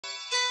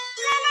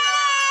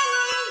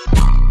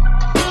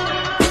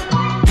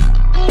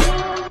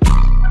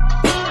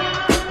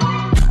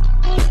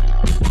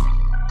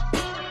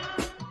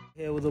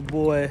for the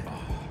boy.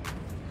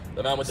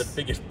 The man with the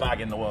biggest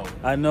bag in the world.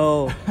 I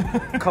know.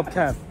 Cop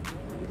Cam.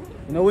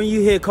 You know when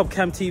you hear Cop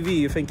Cam TV,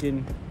 you're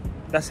thinking,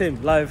 that's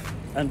him, live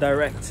and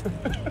direct.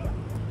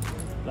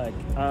 Like,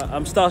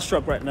 I'm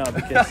starstruck right now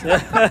because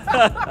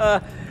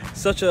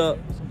such a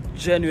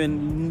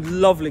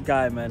genuine, lovely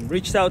guy, man.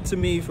 Reached out to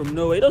me from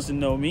nowhere. He doesn't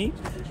know me.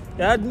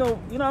 He had no,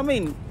 you know what I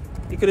mean?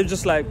 He could have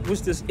just like,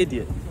 who's this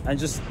idiot? And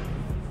just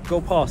go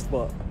past,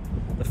 but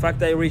the fact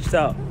that he reached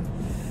out.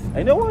 And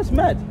you know what's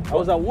mad? I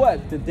was at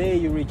work the day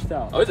you reached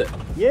out. Oh, is it?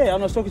 Yeah,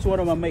 and I was talking to one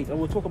of my mates and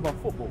we were talking about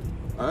football.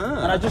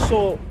 Ah. And I just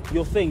saw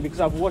your thing because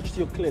I've watched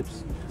your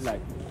clips,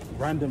 like,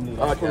 randomly,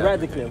 like,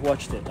 sporadically. I've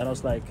watched it. And I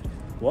was like,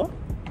 what?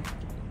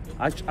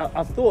 I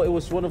thought it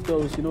was one of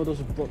those, you know,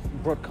 those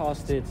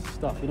broadcasted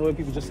stuff, you know, where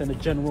people just send a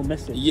general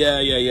message.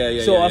 Yeah.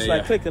 So I was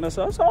like, clicked and I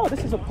said, oh,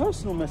 this is a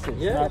personal message.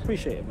 Yeah. And I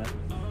appreciate it, man.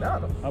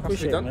 No, I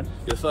appreciate it, man.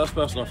 You're the first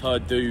person I've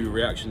heard do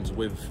reactions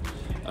with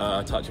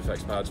touch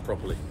effects pads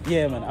properly.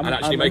 Yeah, man. And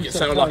actually make it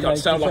sound like I'm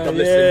listening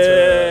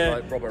to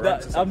like Robert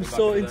Rance. I'm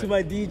so into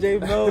my DJ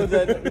mode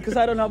that because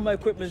I don't have my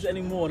equipment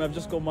anymore and I've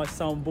just got my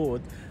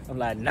soundboard. I'm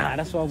like, nah,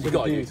 that's what I'm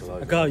gonna do.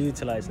 I gotta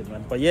utilize it,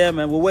 man. But yeah,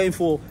 man, we're waiting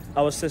for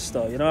our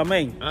sister. You know what I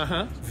mean?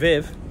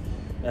 Viv.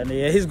 And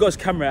yeah, he's got his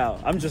camera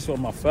out. I'm just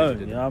on my phone.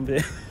 You know what I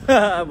mean?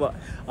 But all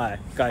right,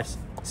 guys.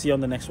 See you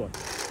on the next one.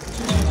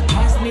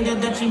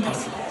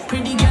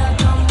 Pretty girl,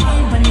 come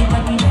on, bunny,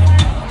 bunny.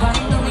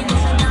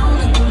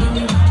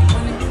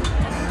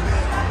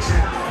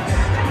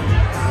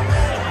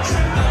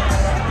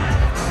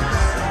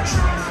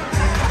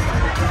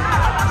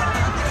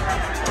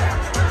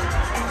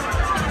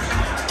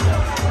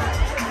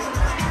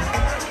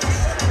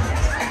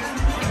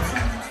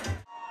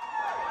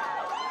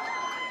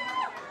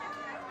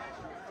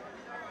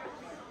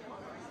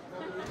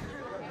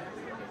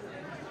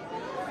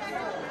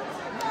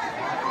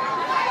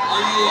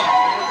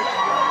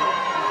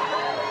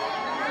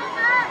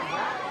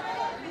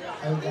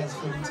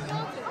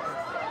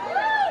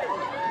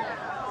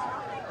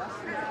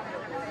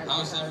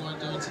 How's everyone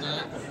doing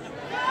tonight?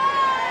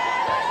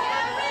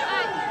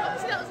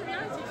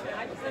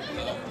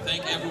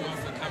 Thank everyone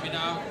for coming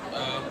out.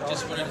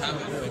 Just wanted to have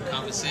a quick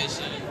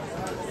conversation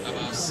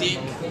about Seek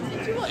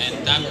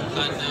and Diamond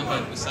Platnumz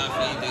and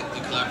Musafi, the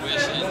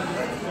collaboration,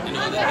 and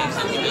all the things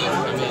that we have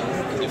coming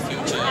in the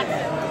future.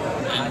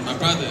 And my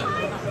brother,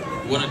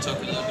 want to talk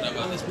a little bit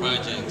about this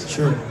project.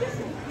 Sure.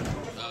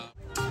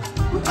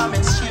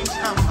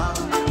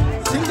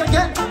 Sing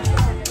again.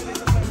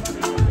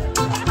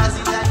 As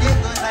it a day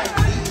go like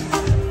this,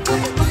 it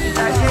a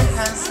day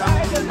can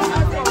something,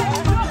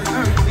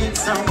 perfect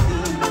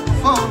something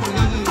for me,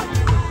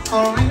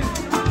 for it.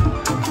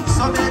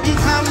 So baby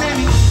come let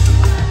me,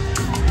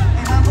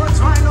 and I go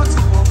try not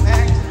to go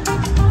back.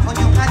 For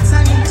you got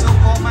time to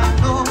come and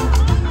go.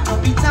 No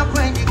pita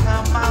when you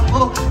come and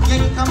go. Yeah,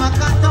 you come and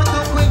cut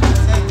out when you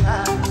say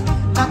that.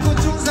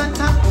 Takutunza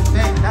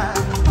takupenda,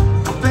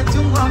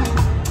 upetungomi.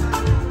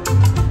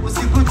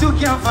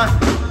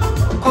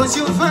 Cause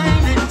you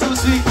find it too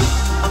sweet.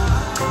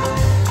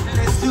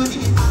 Let's do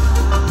this.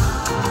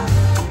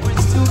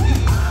 Let's do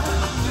this.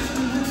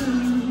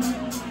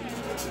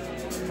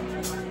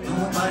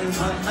 Nobody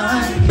but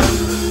like you.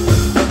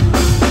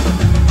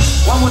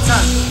 One more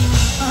time.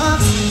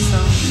 I've seen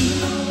some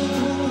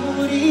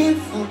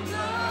beautiful,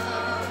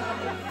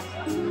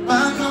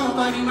 but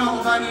nobody but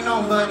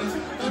like you.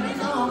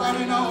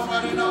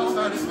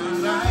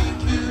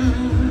 Like you.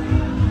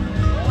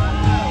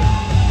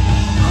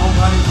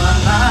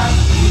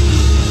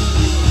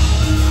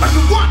 But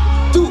you want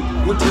to,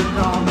 what you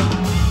know.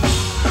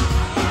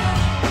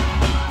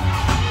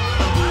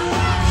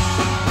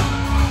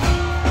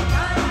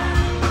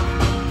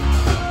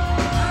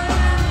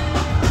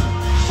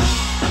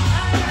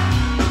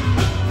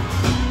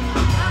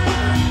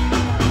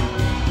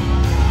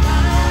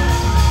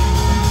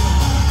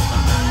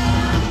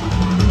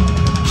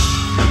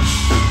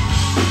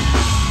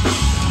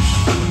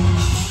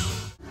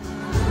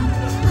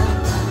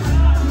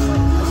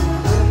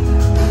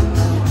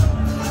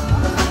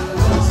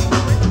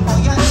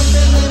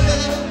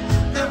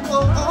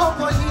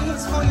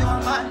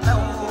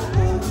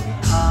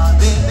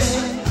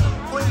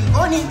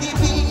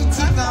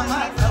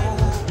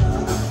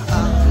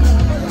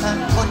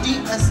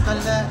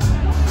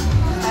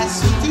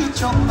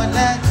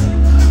 Chocolate,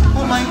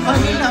 oh my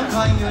vanilla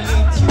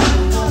violet,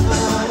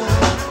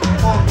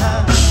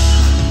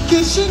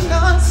 Kishinga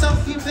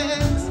Sophie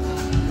Benz,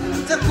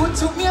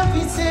 takutumia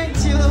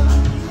visentio,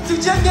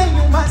 tujage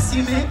nyumba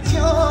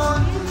simetio,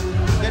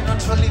 you're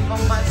not really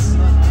for my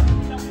son.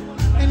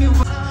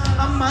 Anyway,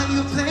 Mama,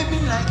 you play me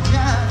like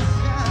that,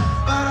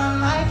 but I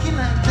like it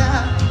like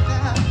that.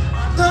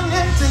 Don't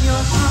enter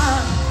your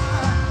heart,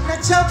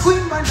 nacha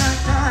kuimba na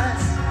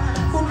dance,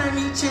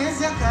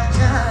 unanichezea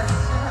kajaz.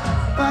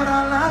 Para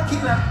la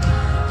kila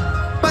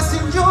basi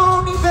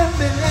njoo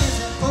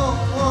nibembeleze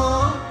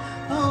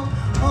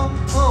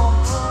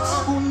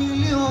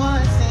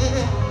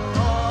uniliowaze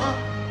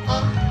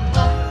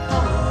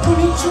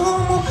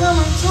unichumu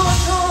kama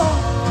mtoto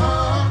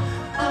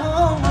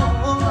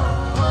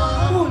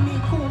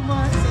uniku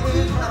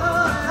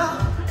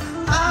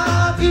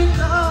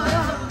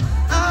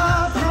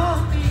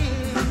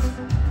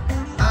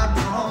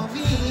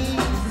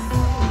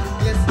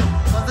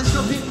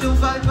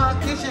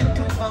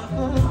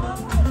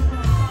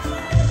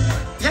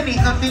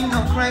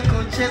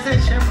Michael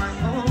chezeshe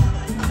mango.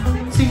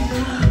 Si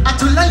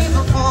atulali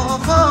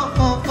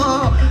po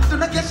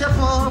tunakesha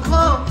po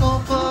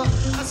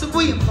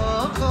asubuhi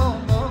po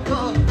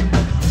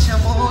cha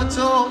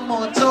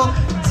moto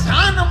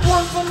turn up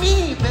one for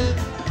me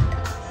baby.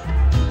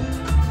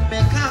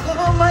 Make I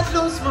might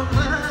lose my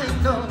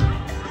mind, oh.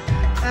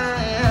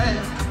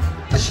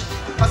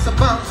 Pass a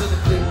bounce on the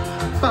plate,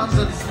 bounce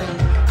on the snake,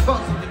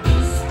 bounce on the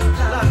beat,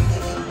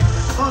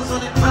 bounce on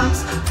the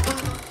bounce.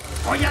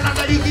 Oh yeah, la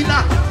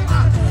garigila.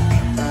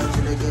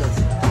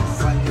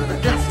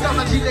 That's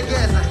gonna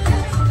chilegeza.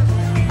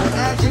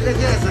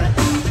 Chilegeza.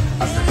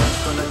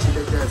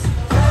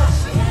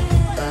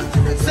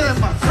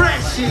 Sema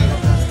freshie.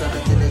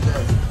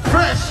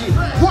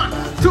 1,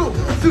 2,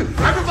 3.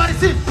 Everybody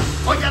sing.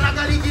 Oh yeah, la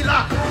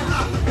garigila.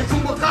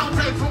 Ifungwe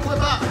counter, ifungwe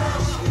bar.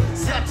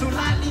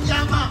 Setulali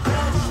nyama.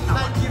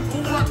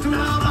 Ifungwe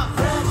tunama.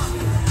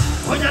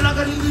 Oh yeah, la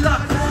garigila.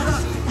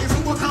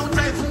 Ifungwe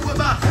counter, ifungwe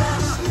bar.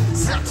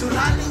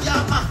 Setulali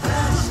nyama.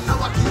 Na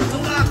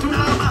wakifunga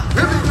tunama.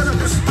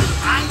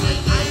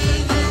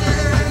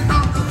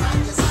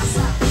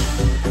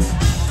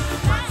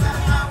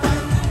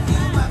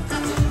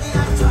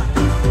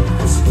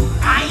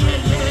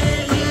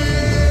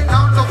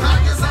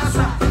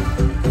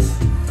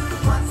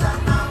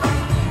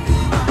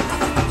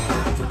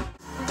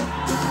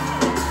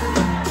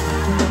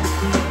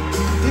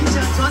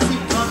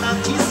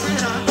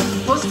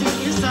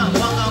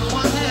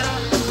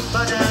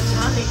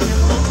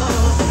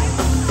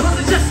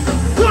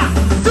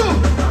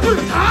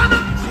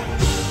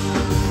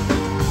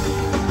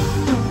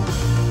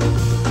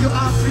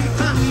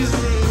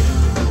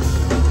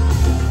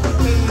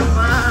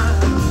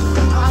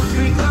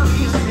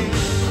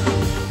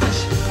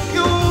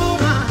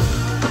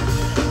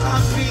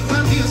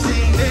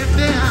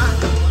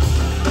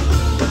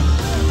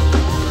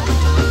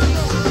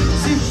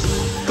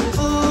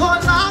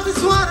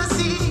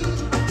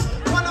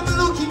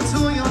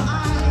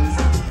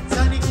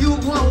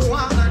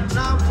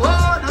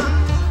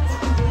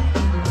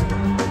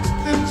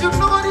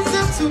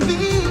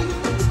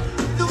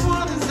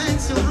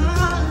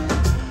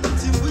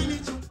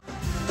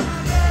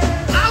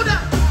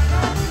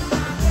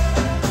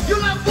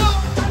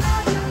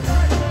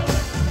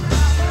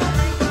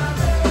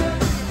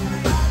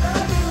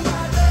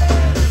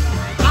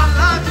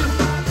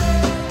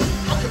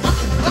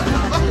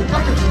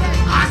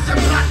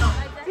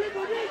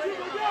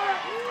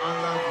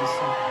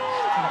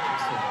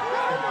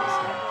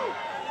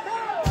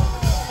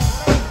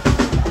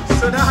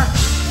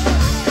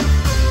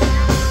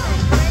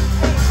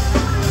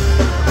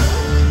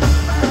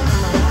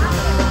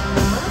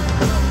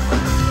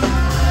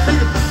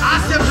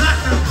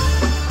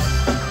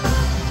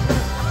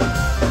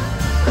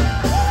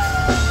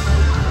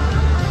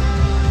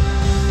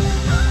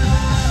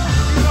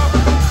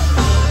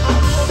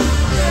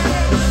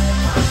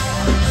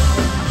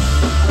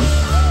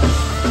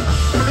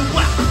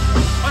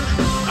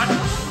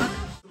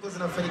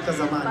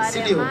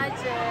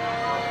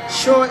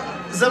 Show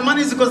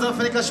zamani ziko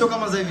zinafanyika show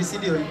kama za hivi, si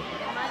ndio?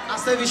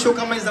 Sasa hivi show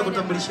kama hizi za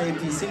kutambulisha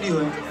EP, si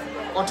ndio?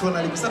 Watu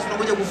wanalipa. Sasa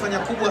tunakuja kufanya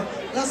kubwa,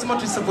 lazima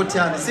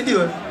tusupportiane, si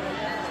ndio?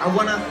 I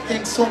wanna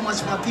thank so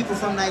much my people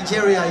from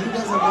Nigeria. You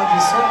guys are love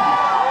you so much.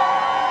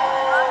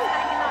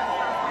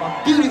 My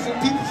beautiful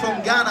people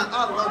from Ghana,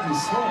 I love you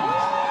so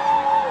much.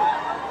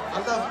 I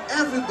love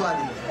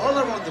everybody, all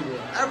around the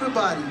world.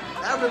 Everybody.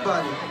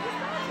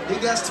 You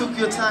guys took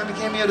your time, you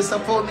came here to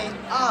support me.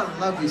 I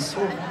love you so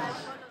much.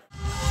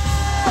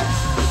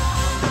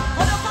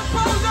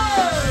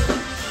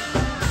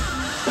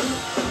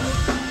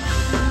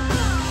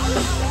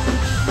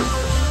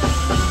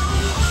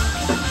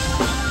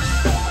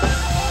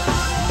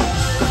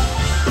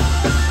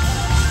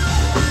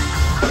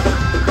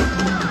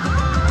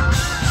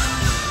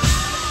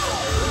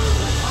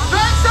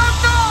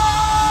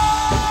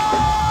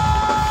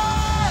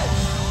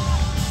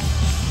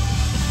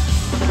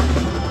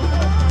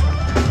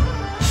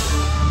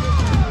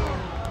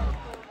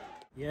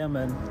 Yeah,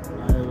 man,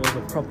 it was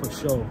a proper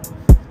show.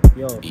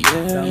 Yo,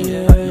 Diamond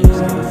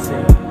Platnumz,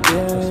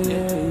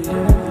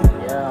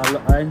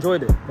 I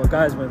enjoyed it. But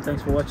guys, man,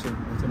 thanks for watching.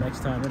 Until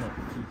next time,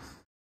 innit?